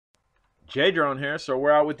J Drone here. So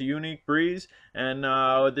we're out with the Yuneec Breeze, and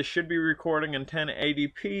this should be recording in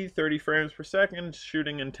 1080p, 30 frames per second,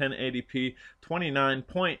 shooting in 1080p,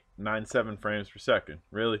 29.97 frames per second.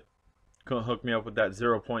 Really? Couldn't hook me up with that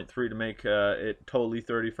 0.3 to make it totally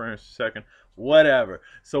 30 frames per second. Whatever.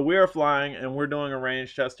 So we are flying and we're doing a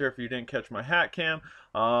range test here. If you didn't catch my hat cam,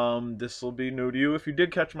 this will be new to you. If you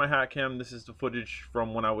did catch my hat cam, this is the footage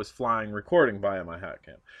from when I was flying, recording via my hat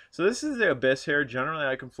cam. So this is the abyss here. Generally,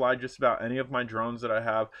 I can fly just about any of my drones that I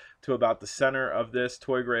have to about the center of this,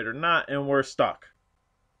 toy grade or not, and we're stuck.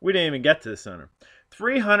 We didn't even get to the center.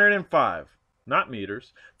 305, not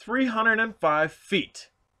meters, 305 feet.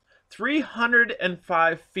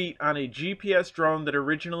 305 feet on a GPS drone that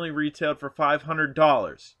originally retailed for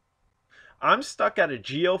 $500. I'm stuck at a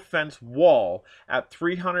GEOFENCE wall at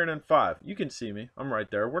 305. You can see me. I'm right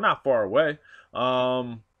there. We're not far away.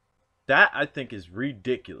 That I think is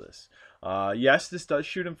ridiculous. Yes, this does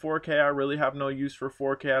shoot in 4K. I really have no use for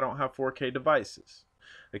 4K. I don't have 4K devices.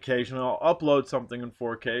 Occasionally I'll upload something in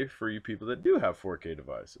 4K for you people that do have 4K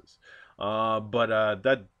devices.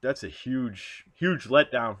 That's a huge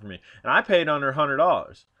letdown for me. And I paid under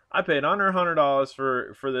 $100. I paid under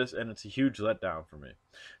 $100 for this, and it's a huge letdown for me.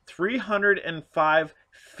 305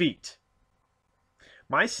 feet.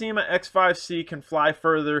 My SEMA X5C can fly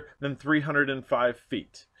further than 305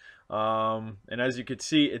 feet. And as you can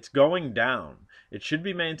see, it's going down. It should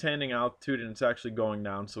be maintaining altitude, and it's actually going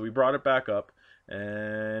down. So we brought it back up.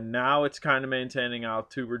 And now it's kind of maintaining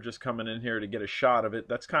altitude. We're just coming in here to get a shot of it.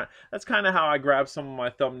 That's kind of how I grab some of my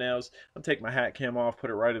thumbnails. I'll take my hat cam off, put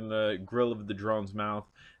it right in the grill of the drone's mouth,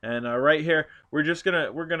 and right here we're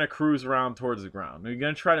gonna cruise around towards the ground. We're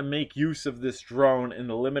gonna try to make use of this drone in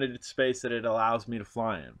the limited space that it allows me to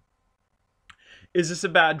fly in. Is this a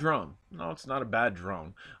bad drone? No, it's not a bad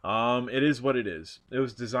drone. It is what it is. It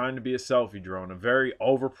was designed to be a selfie drone, a very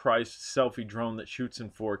overpriced selfie drone that shoots in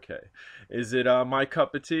 4K. Is it my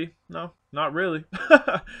cup of tea? No, not really.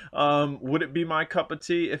 Would it be my cup of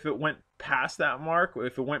tea if it went past that mark?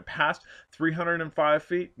 If it went past 305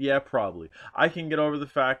 feet? Yeah, probably. I can get over the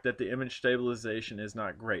fact that the image stabilization is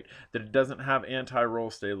not great, that it doesn't have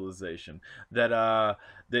anti-roll stabilization, that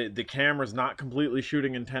the camera's not completely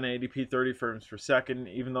shooting in 1080p 30 frames per second,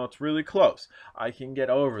 even though it's really close. I can get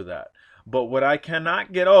over that. But what I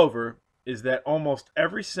cannot get over is that almost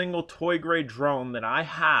every single toy grade drone that I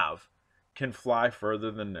have can fly further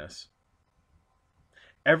than this.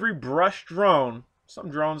 Every brush drone, some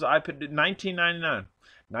drones I put in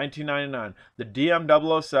 $19.99. The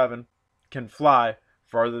DM007 can fly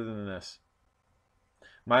farther than this.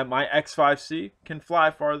 My X5C can fly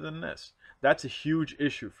farther than this. That's a huge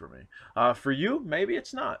issue for me. For you, maybe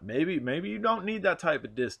it's not. Maybe you don't need that type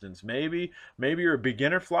of distance. Maybe you're a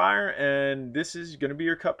beginner flyer and this is going to be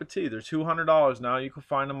your cup of tea. They're $200 now. You can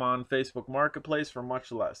find them on Facebook Marketplace for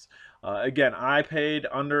much less. Again, I paid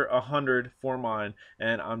under $100 for mine,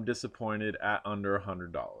 and I'm disappointed at under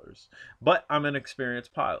 $100. But I'm an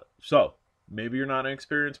experienced pilot, so maybe you're not an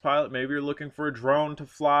experienced pilot. Maybe you're looking for a drone to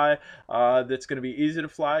fly that's going to be easy to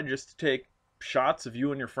fly, just to take shots of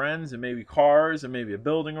you and your friends and maybe cars and maybe a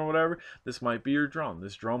building or whatever. This might be your drone.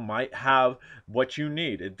 This drone might have what you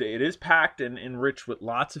need. It is packed and enriched with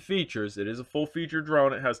lots of features. It is a full feature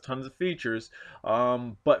drone. It has tons of features.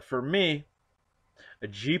 But for me, a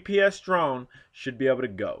GPS drone should be able to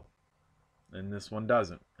go, and this one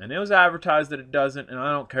doesn't. And it was advertised that it doesn't, and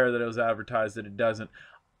I don't care that it was advertised that it doesn't.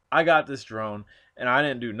 I got this drone and I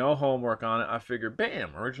didn't do no homework on it. I figured,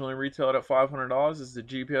 bam, originally retailed at $500. This is a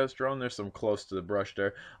GPS drone. There's some close to the brush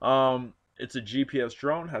there. It's a GPS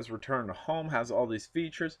drone, has return to home, has all these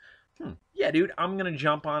features. Yeah, dude, I'm gonna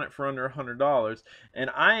jump on it for under $100. And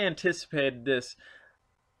I anticipated this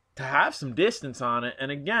to have some distance on it,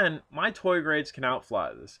 and again, my toy grades can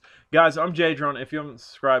outfly this. Guys, I'm J Drone. If you haven't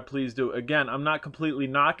subscribed, please do. Again, I'm not completely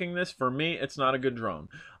knocking this. For me, it's not a good drone.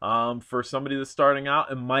 For somebody that's starting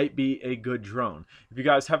out, it might be a good drone. If you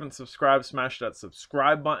guys haven't subscribed, smash that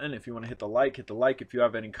subscribe button. If you want to hit the like, hit the like. If you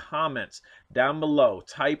have any comments down below,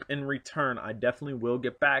 type in return. I definitely will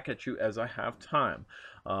get back at you as I have time.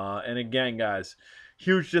 And again, guys,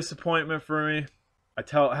 huge disappointment for me. I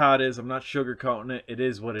tell it how it is. I'm not sugarcoating it. It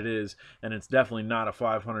is what it is, and it's definitely not a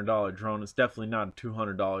 $500 drone. It's definitely not a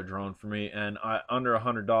 $200 drone for me, and under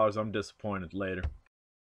 $100, I'm disappointed later.